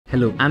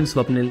Hello, I'm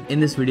Swapnil.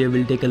 In this video,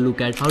 we'll take a look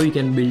at how you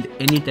can build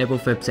any type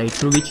of website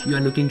through which you are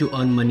looking to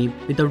earn money.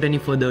 Without any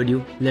further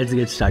ado, let's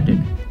get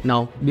started.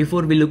 Now,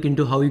 before we look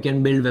into how you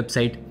can build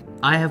website,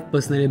 I have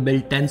personally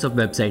built tens of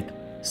websites.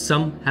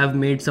 Some have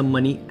made some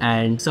money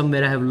and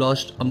somewhere I have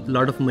lost a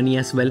lot of money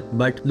as well.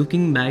 But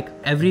looking back,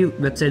 every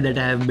website that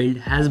I have built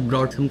has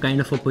brought some kind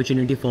of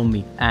opportunity for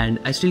me. And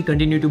I still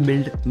continue to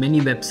build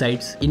many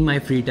websites in my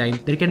free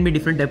time. There can be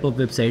different type of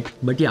website,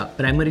 but yeah,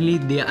 primarily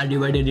they are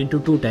divided into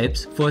two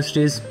types. First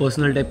is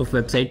personal type of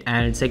website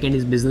and second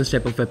is business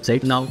type of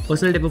website. Now,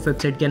 personal type of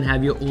website can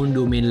have your own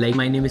domain, like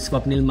my name is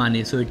Swapnil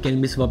Mane, so it can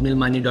be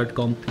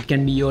swapnilmane.com. It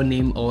can be your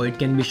name or it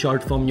can be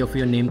short form of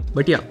your name.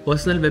 But yeah,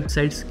 personal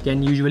websites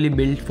can usually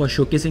build for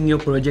showcasing your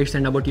projects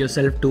and about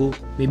yourself to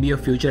maybe your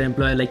future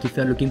employer, like if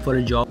you're looking for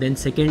a job. Then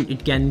second,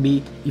 it can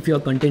be if you're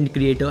a content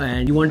creator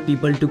and you want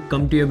people to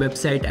come to your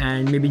website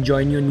and maybe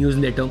join your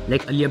newsletter.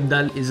 Like Ali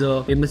Abdal is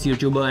a famous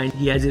YouTuber and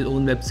he has his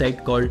own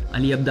website called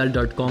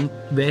aliabdal.com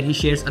where he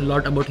shares a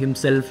lot about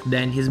himself,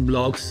 then his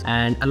blogs,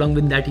 and along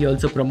with that he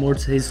also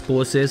promotes his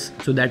courses,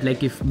 so that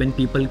like if when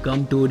people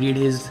come to read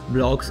his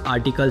blogs,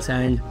 articles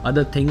and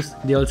other things,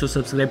 they also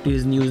subscribe to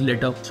his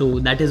newsletter. So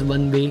that is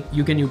one way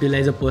you can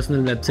utilize a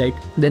personal website.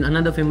 Then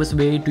another famous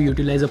way to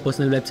utilize a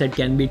personal website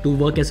can be to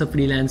work as a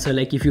freelancer.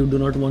 Like if you do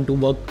not want to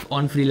work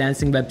on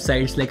freelancing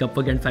websites like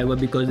Upwork and Fiverr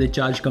because they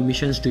charge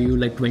commissions to you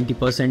like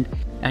 20%,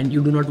 and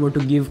you do not want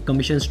to give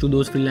commissions to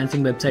those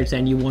freelancing websites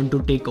and you want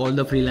to take all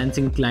the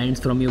freelancing clients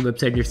from your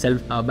website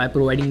itself by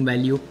providing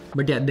value.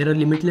 But yeah, there are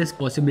limitless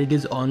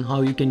possibilities on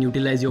how you can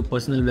utilize your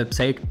personal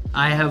website.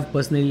 I have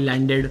personally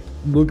landed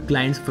good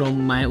clients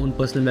from my own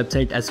personal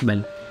website as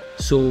well.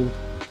 So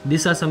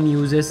these are some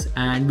uses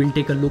and we'll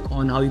take a look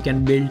on how you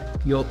can build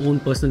your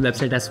own personal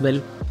website as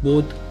well.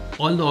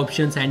 All the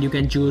options, and you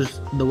can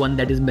choose the one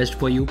that is best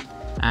for you,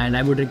 and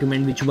I would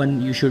recommend which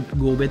one you should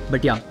go with.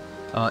 But yeah,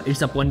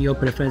 it's upon your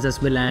preference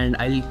as well, and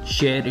I'll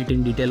share it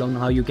in detail on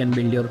how you can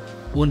build your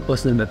own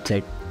personal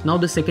website. Now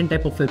the second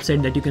type of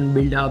website that you can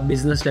build a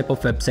business type of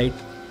website.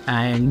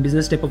 And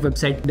business type of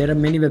website, there are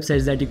many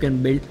websites that you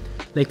can build.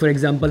 Like for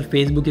example,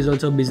 Facebook is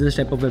also a business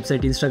type of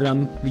website,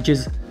 Instagram, which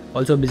is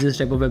also a business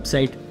type of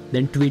website,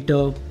 then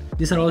Twitter.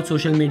 These are all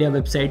social media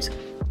websites.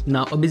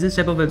 Now a business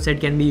type of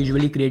website can be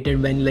usually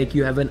created when like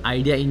you have an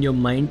idea in your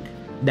mind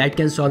that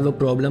can solve a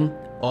problem,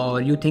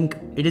 or you think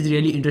it is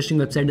really interesting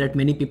website that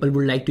many people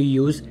would like to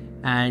use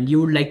and you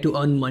would like to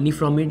earn money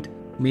from it.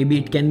 Maybe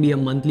it can be a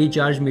monthly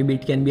charge, maybe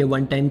it can be a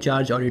one-time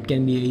charge, or it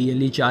can be a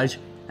yearly charge,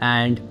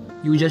 and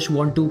you just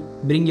want to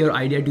bring your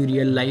idea to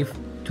real life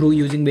through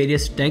using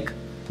various tech.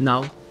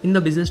 Now in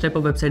the business type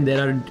of website,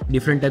 there are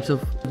different types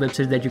of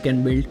websites that you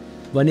can build.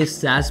 One is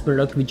SaaS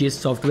product, which is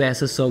software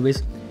as a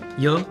service.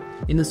 Here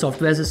in the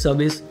software as a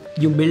service,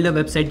 you build a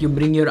website, you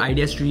bring your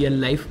ideas to real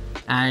life,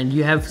 and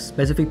you have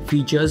specific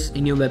features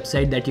in your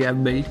website that you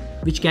have built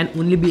which can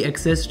only be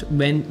accessed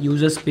when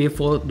users pay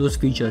for those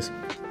features.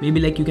 Maybe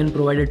like you can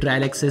provide a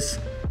trial access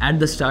at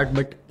the start,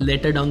 but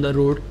later down the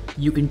road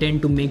you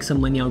intend to make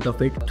some money out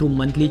of it through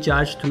monthly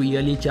charge, through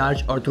yearly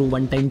charge, or through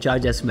one-time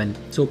charge as well.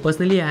 So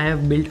personally, I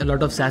have built a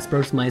lot of SaaS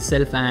products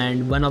myself,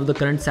 and one of the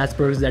current SaaS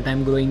products that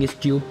I'm growing is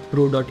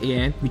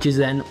TubePro.ai, which is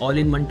an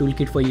all-in-one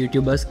toolkit for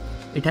YouTubers.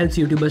 It helps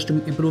YouTubers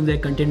to improve their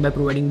content by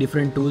providing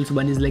different tools.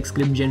 One is like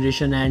script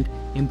generation and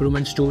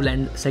improvements tool,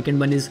 and second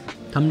one is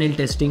thumbnail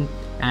testing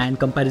and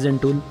comparison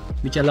tool,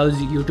 which allows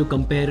you to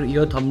compare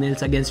your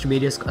thumbnails against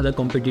various other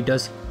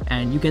competitors,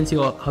 and you can see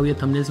how your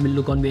thumbnails will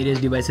look on various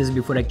devices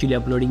before actually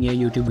uploading a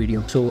YouTube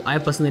video. So I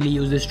personally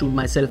use this tool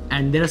myself,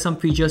 and there are some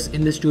features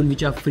in this tool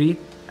which are free,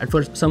 and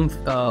for some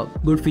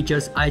good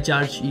features I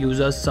charge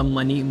users some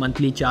money,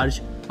 monthly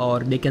charge, or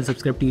they can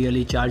subscribe to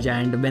yearly charge,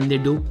 and when they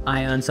do,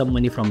 I earn some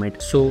money from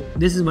it. So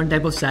this is one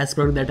type of SaaS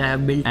product that I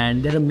have built,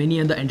 and there are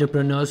many other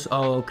entrepreneurs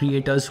or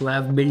creators who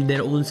have built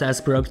their own SaaS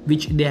products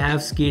which they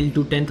have scaled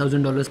to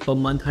 $10,000 per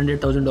month,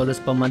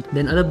 $100,000 per month.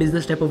 Then other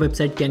business type of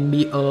website can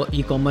be a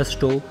e-commerce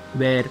store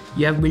where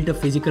you have built a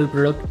physical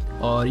product,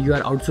 or you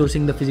are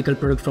outsourcing the physical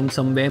product from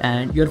somewhere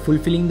and you are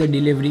fulfilling the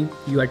delivery.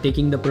 You are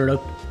taking the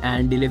product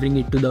and delivering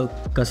it to the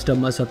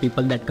customers or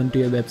people that come to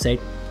your website,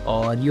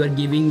 or you are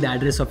giving the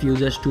address of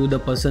users to the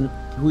person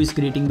who is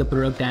creating the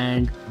product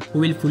and who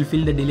will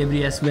fulfill the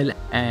delivery as well,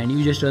 and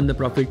you just earn the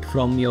profit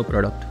from your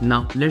product.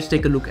 Now let's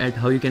take a look at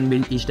how you can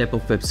build each type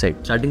of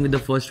website, starting with the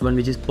first one,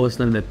 which is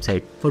personal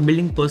website. For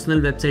building personal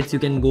websites, you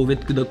can go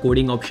with the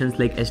coding options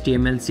like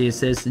HTML,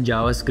 CSS,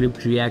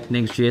 JavaScript, React,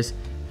 Next.js,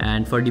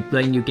 and for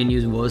deploying you can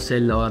use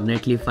Vercel or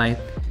Netlify.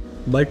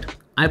 But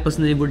I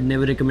personally would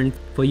never recommend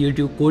for you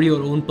to code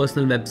your own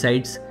personal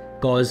websites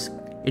because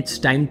it's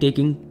time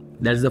taking.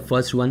 That's the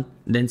first one.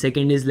 Then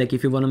second is like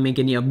if you want to make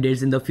any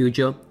updates in the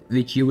future,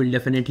 which you will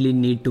definitely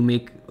need to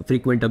make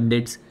frequent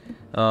updates,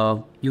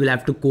 you will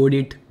have to code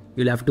it.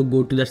 You'll have to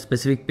go to that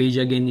specific page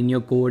again in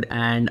your code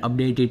and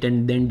update it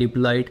and then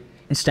deploy it.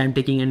 It's time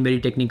taking and very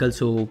technical.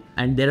 So,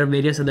 and there are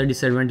various other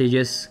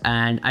disadvantages,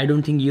 and I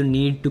don't think you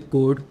need to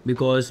code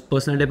because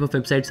personal type of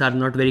websites are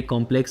not very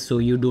complex, so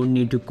you don't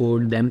need to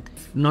code them.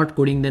 Not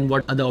coding, then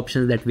what other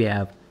options that we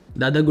have?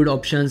 The other good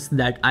options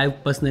that I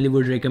personally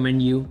would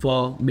recommend you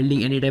for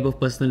building any type of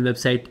personal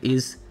website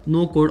is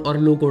no code or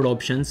low code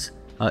options.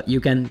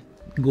 You can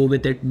go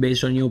with it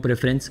based on your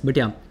preference. But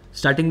yeah,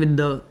 starting with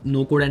the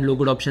no code and low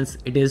code options,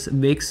 it is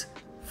Wix,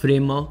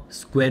 Framer,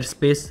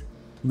 Squarespace,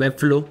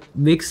 Webflow.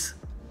 Wix,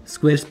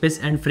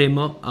 Squarespace and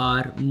Framer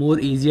are more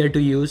easier to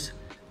use.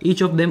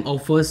 Each of them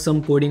offers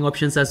some coding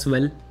options as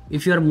well.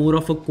 If you are more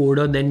of a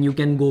coder, then you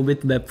can go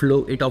with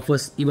Webflow. It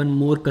offers even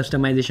more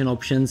customization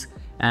options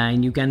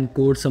and you can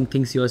code some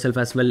things yourself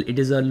as well. It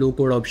is a low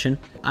code option.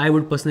 I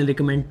would personally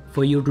recommend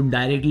for you to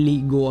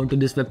directly go onto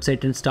this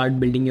website and start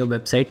building your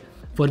website.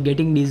 For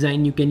getting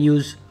design, you can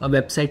use a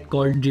website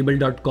called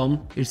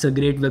dribble.com. It's a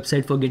great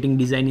website for getting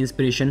design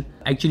inspiration.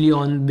 Actually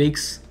on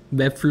Wix,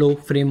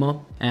 Webflow, Framer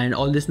and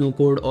all this no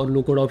code or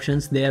low code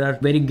options, there are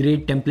very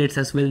great templates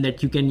as well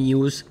that you can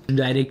use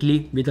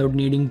directly without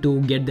needing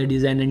to get the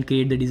design and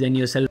create the design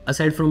yourself.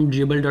 Aside from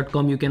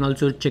dribble.com, you can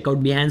also check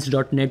out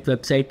behance.net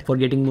website for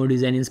getting more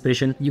design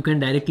inspiration. You can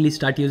directly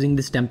start using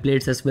these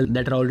templates as well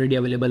that are already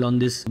available on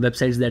these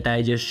websites that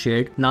I just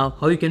shared. Now,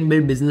 how you can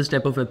build business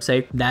type of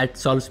website that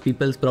solves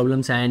people's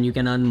problems and you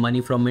can earn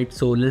money from it.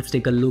 So let's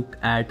take a look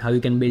at how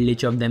you can build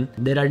each of them.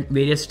 There are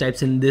various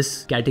types in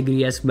this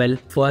category as well.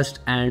 First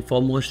and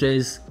foremost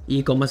is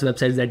e-commerce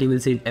websites that you will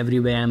see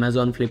everywhere,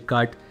 Amazon,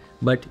 Flipkart.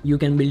 But you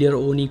can build your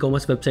own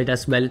e-commerce website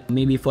as well,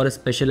 maybe for a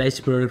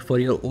specialized product, for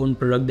your own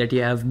product that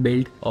you have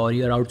built or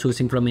you're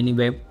outsourcing from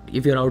anywhere.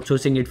 If you're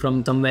outsourcing it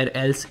from somewhere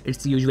else,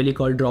 it's usually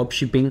called drop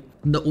shipping.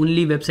 The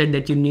only website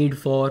that you need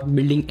for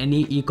building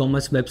any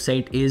e-commerce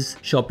website is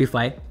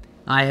Shopify.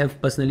 I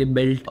have personally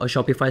built a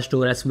Shopify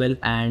store as well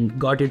and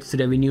got its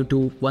revenue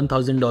to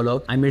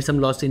 $1,000. I made some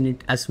loss in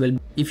it as well.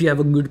 If you have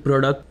a good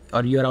product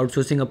or you're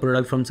outsourcing a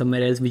product from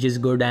somewhere else which is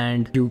good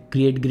and you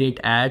create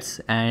great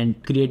ads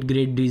and create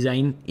great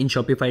design in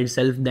Shopify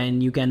itself,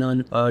 then you can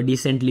earn a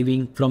decent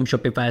living from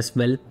Shopify as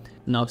well.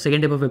 Now,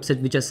 second type of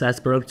website, which is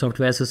SaaS product,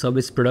 software as a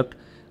service product,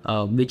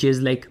 which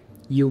is like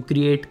you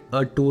create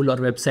a tool or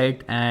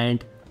website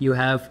and you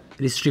have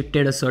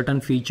restricted a certain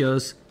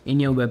features in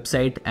your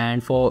website,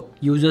 and for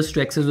users to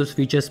access those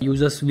features,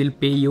 users will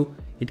pay you.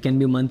 It can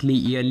be monthly,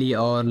 yearly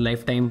or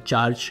lifetime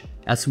charge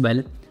as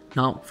well.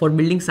 Now, for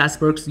building SaaS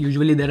products,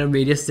 usually there are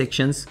various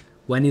sections.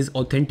 One is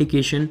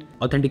authentication.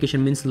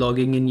 Authentication means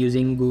logging in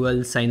using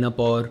Google sign up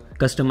or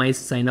customized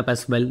sign up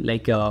as well,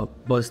 like a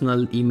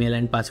personal email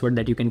and password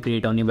that you can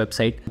create on your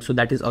website. So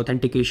that is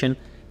authentication.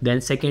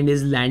 Then second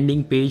is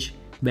landing page.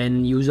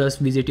 When users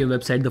visit your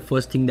website, the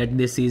first thing that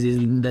they see is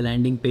the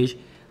landing page,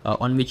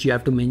 on which you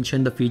have to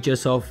mention the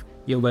features of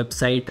your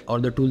website or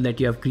the tool that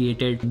you have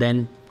created.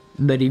 Then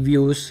the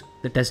reviews,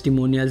 the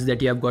testimonials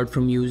that you have got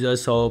from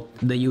users or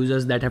the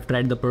users that have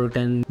tried the product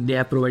and they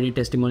have provided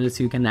testimonials,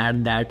 so you can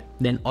add that.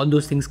 Then all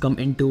those things come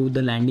into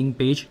the landing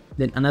page.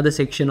 Then another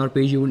section or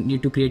page you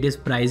need to create is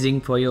pricing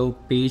for your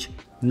page.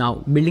 Now,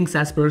 building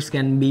SaaS products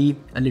can be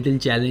a little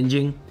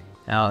challenging.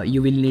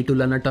 You will need to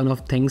learn a ton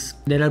of things.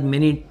 There are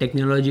many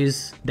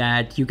technologies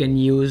that you can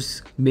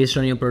use based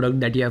on your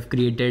product that you have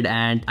created,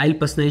 and I'll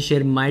personally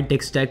share my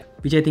tech stack,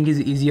 which I think is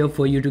easier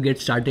for you to get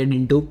started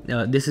into.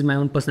 This is my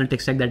own personal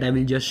tech stack that I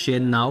will just share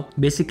now.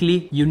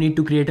 Basically, you need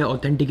to create an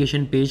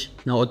authentication page.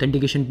 Now,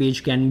 authentication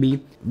page can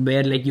be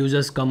where like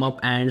users come up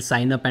and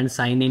sign up and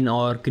sign in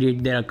or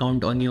create their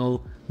account on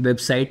your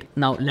website.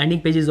 Now,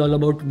 landing page is all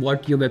about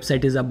what your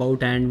website is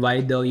about and why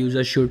the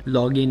user should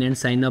log in and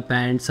sign up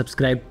and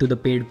subscribe to the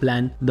paid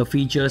plan. The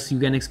features, you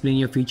can explain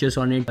your features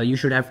on it. You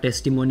should have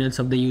testimonials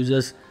of the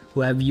users who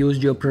have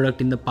used your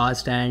product in the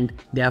past and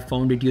they have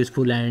found it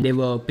useful and they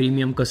were a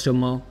premium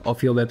customer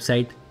of your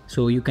website.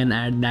 So you can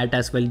add that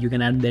as well. You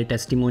can add their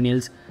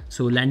testimonials.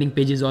 So landing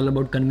page is all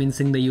about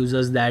convincing the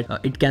users that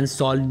it can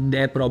solve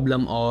their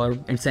problem or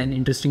it's an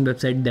interesting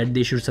website that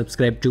they should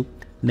subscribe to.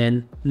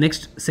 Then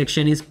next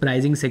section is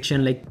pricing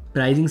section. Like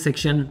pricing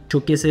section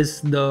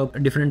showcases the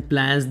different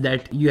plans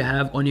that you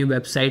have on your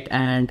website,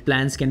 and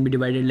plans can be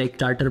divided like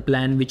starter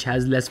plan, which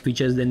has less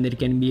features. Then there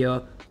can be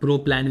a pro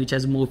plan which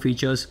has more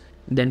features.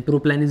 Then pro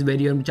plan is where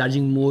you're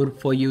charging more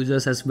for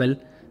users as well.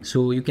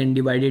 So you can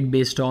divide it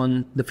based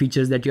on the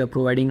features that you are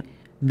providing.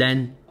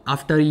 Then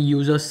after a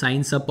user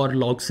signs up or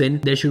logs in,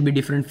 there should be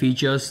different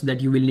features that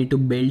you will need to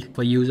build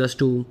for users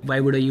to. Why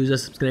would a user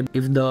subscribe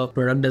if the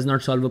product does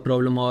not solve a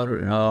problem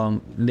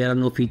or there are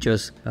no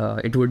features?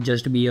 It would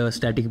just be a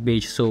static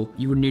page. So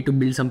you would need to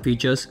build some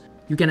features.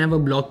 You can have a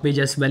blog page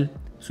as well,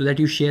 so that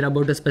you share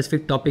about a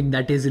specific topic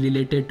that is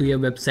related to your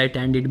website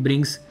and it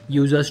brings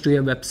users to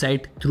your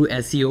website through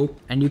SEO,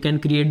 and you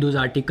can create those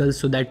articles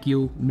so that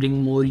you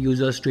bring more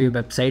users to your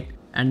website.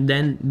 And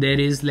then there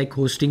is like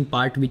hosting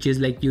part, which is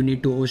like you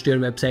need to host your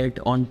website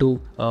onto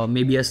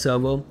maybe a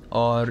server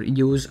or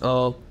use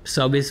a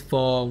service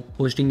for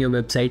hosting your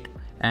website.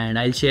 And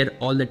I'll share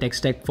all the tech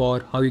stack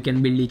for how you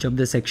can build each of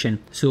the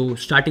section. So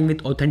starting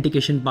with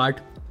authentication part.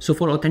 So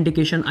for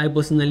authentication, I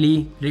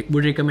personally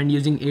would recommend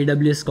using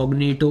AWS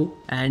Cognito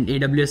and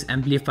AWS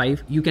Amplify.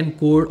 You can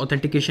code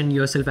authentication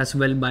yourself as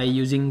well by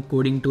using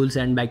coding tools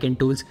and backend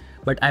tools,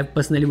 but I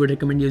personally would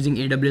recommend using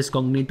AWS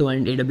Cognito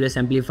and AWS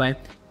Amplify.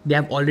 they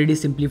have already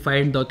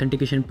simplified the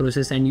authentication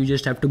process, and you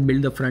just have to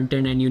build the front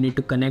end, and you need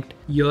to connect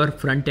your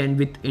front end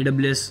with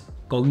AWS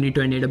Cognito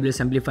and AWS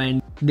Amplify,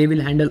 and they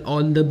will handle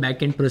all the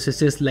backend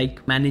processes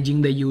like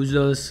managing the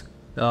users,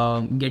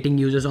 getting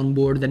users on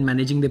board, then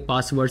managing the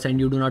passwords, and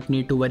you do not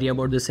need to worry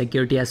about the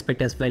security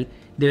aspect as well.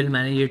 They will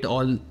manage it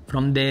all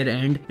from their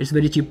end. It's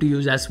very cheap to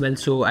use as well,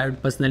 so I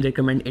would personally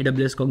recommend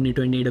AWS Cognito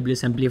and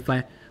AWS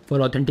Amplify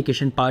for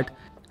authentication part.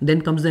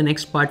 Then comes the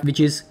next part, which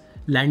is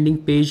landing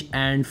page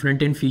and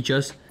front-end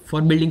features. For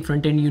building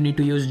front-end, you need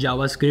to use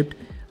JavaScript,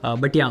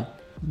 but yeah,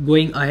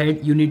 going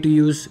ahead, you need to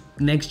use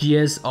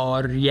Next.js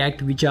or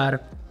React, which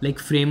are like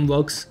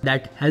frameworks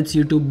that helps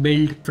you to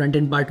build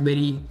front-end part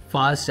very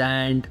fast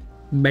and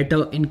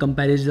better in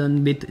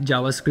comparison with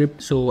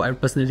JavaScript. So I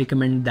would personally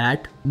recommend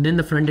that. Then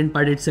the front-end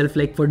part itself,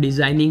 like for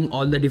designing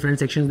all the different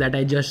sections that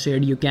I just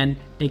shared, you can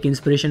take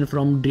inspiration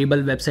from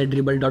Dribble website,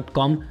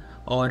 dribble.com,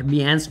 or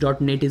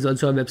Behance.net is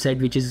also a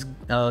website which is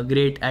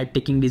great at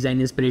taking design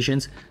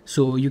inspirations.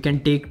 So you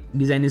can take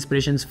design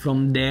inspirations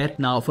from there.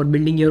 Now for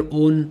building your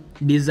own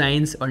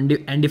designs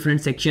and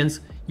different sections,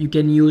 you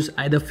can use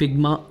either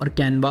Figma or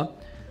Canva.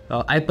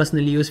 I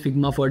personally use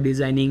Figma for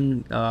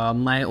designing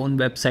my own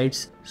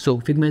websites. So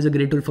Figma is a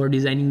great tool for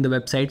designing the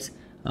websites.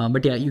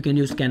 But yeah, you can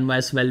use Canva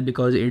as well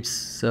because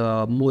it's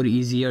more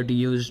easier to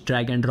use.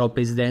 Drag and drop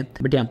is there.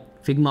 But yeah,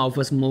 Figma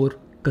offers more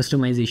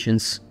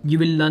customizations. You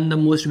will learn the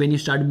most when you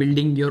start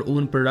building your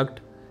own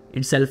product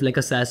itself, like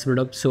a SaaS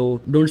product. So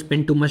don't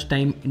spend too much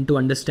time into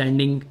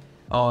understanding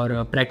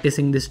or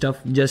practicing this stuff.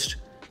 Just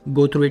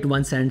go through it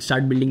once and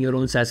start building your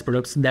own SaaS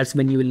products. That's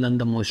when you will learn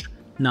the most.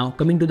 Now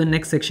coming to the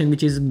next section,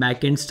 which is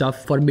backend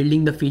stuff for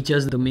building the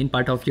features, the main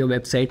part of your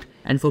website.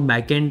 And for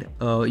backend,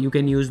 you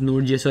can use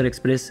Node.js or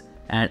Express.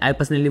 And I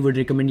personally would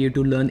recommend you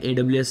to learn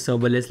AWS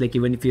serverless, like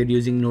even if you're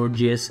using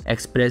Node.js,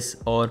 Express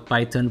or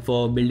Python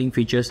for building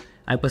features.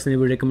 I personally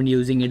would recommend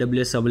using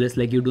AWS serverless,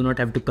 like you do not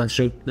have to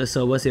construct the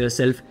servers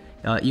yourself.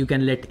 You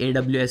can let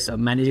AWS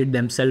manage it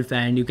themselves,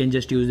 and you can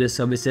just use their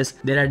services.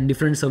 There are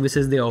different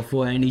services they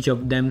offer, and each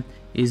of them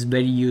is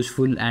very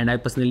useful, and I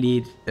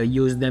personally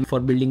use them for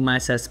building my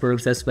SaaS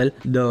products as well.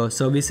 The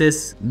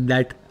services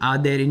that are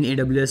there in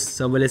AWS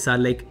serverless are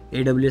like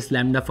AWS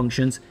Lambda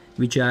functions,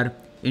 which are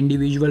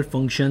individual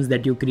functions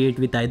that you create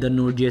with either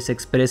Node.js,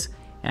 Express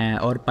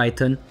or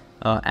Python,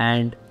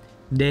 and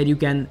there you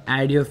can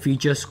add your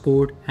features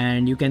code,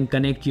 and you can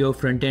connect your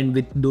front end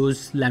with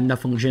those Lambda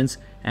functions,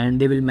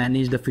 and they will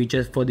manage the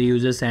features for the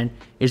users, and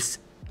it's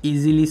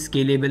easily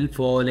scalable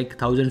for like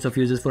thousands of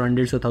users, for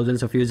hundreds or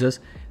thousands of users,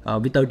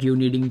 without you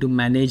needing to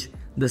manage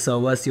the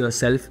servers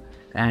yourself,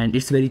 and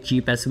it's very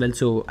cheap as well.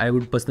 So I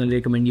would personally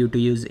recommend you to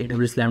use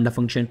AWS Lambda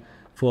function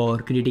for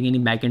creating any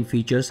backend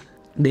features.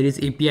 There is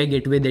API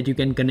gateway that you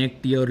can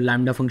connect your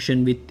Lambda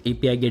function with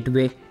API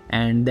gateway,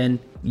 and then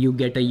you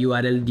get a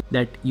URL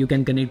that you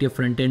can connect your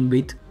front end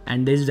with.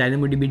 And there is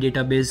DynamoDB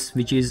database,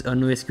 which is a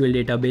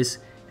NoSQL database,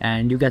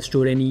 and you can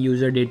store any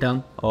user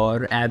data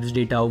or apps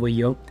data over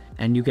here,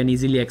 and you can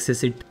easily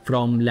access it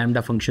from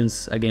Lambda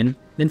functions again.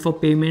 Then for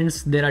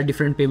payments, there are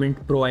different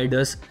payment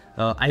providers.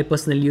 I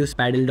personally use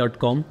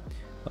paddle.com.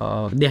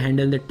 They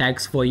handle the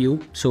tax for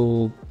you,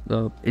 so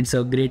it's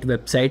a great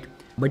website.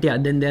 But yeah,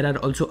 then there are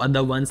also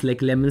other ones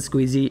like Lemon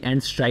Squeezy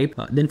and Stripe.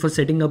 Then for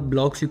setting up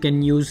blocks, you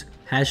can use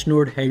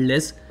Hashnode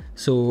Headless.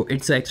 So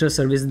it's an extra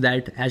service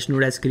that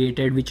Hashnode has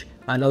created, which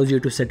allows you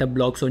to set up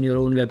blocks on your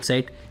own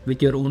website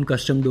with your own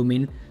custom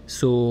domain.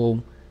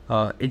 So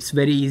it's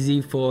very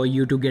easy for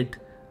you to get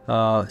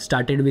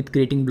started with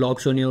creating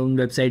blocks on your own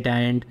website,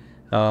 and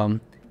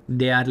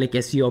they are like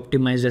SEO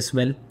optimized as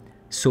well.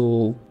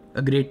 So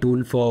a great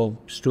tool for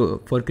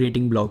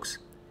creating blogs.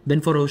 Then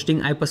for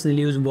hosting, I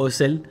personally use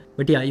Vercel,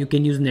 but yeah, you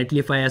can use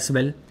Netlify as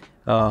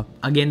well.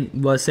 Again,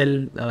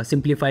 Vercel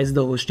simplifies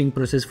the hosting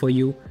process for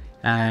you,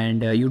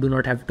 and you do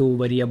not have to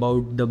worry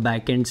about the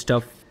backend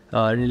stuff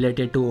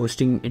related to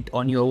hosting it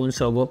on your own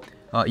server.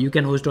 You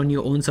can host on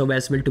your own server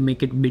as well to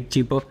make it a bit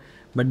cheaper,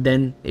 but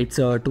then it's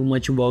too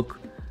much work,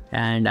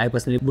 and I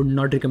personally would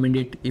not recommend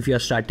it if you are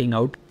starting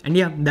out. And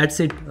yeah, that's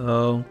it.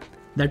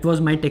 That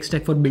was my tech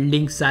stack for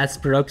building SaaS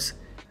products,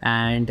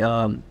 and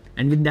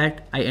with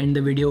that, I end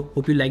the video.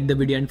 Hope you liked the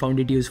video and found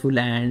it useful,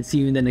 and see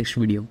you in the next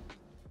video.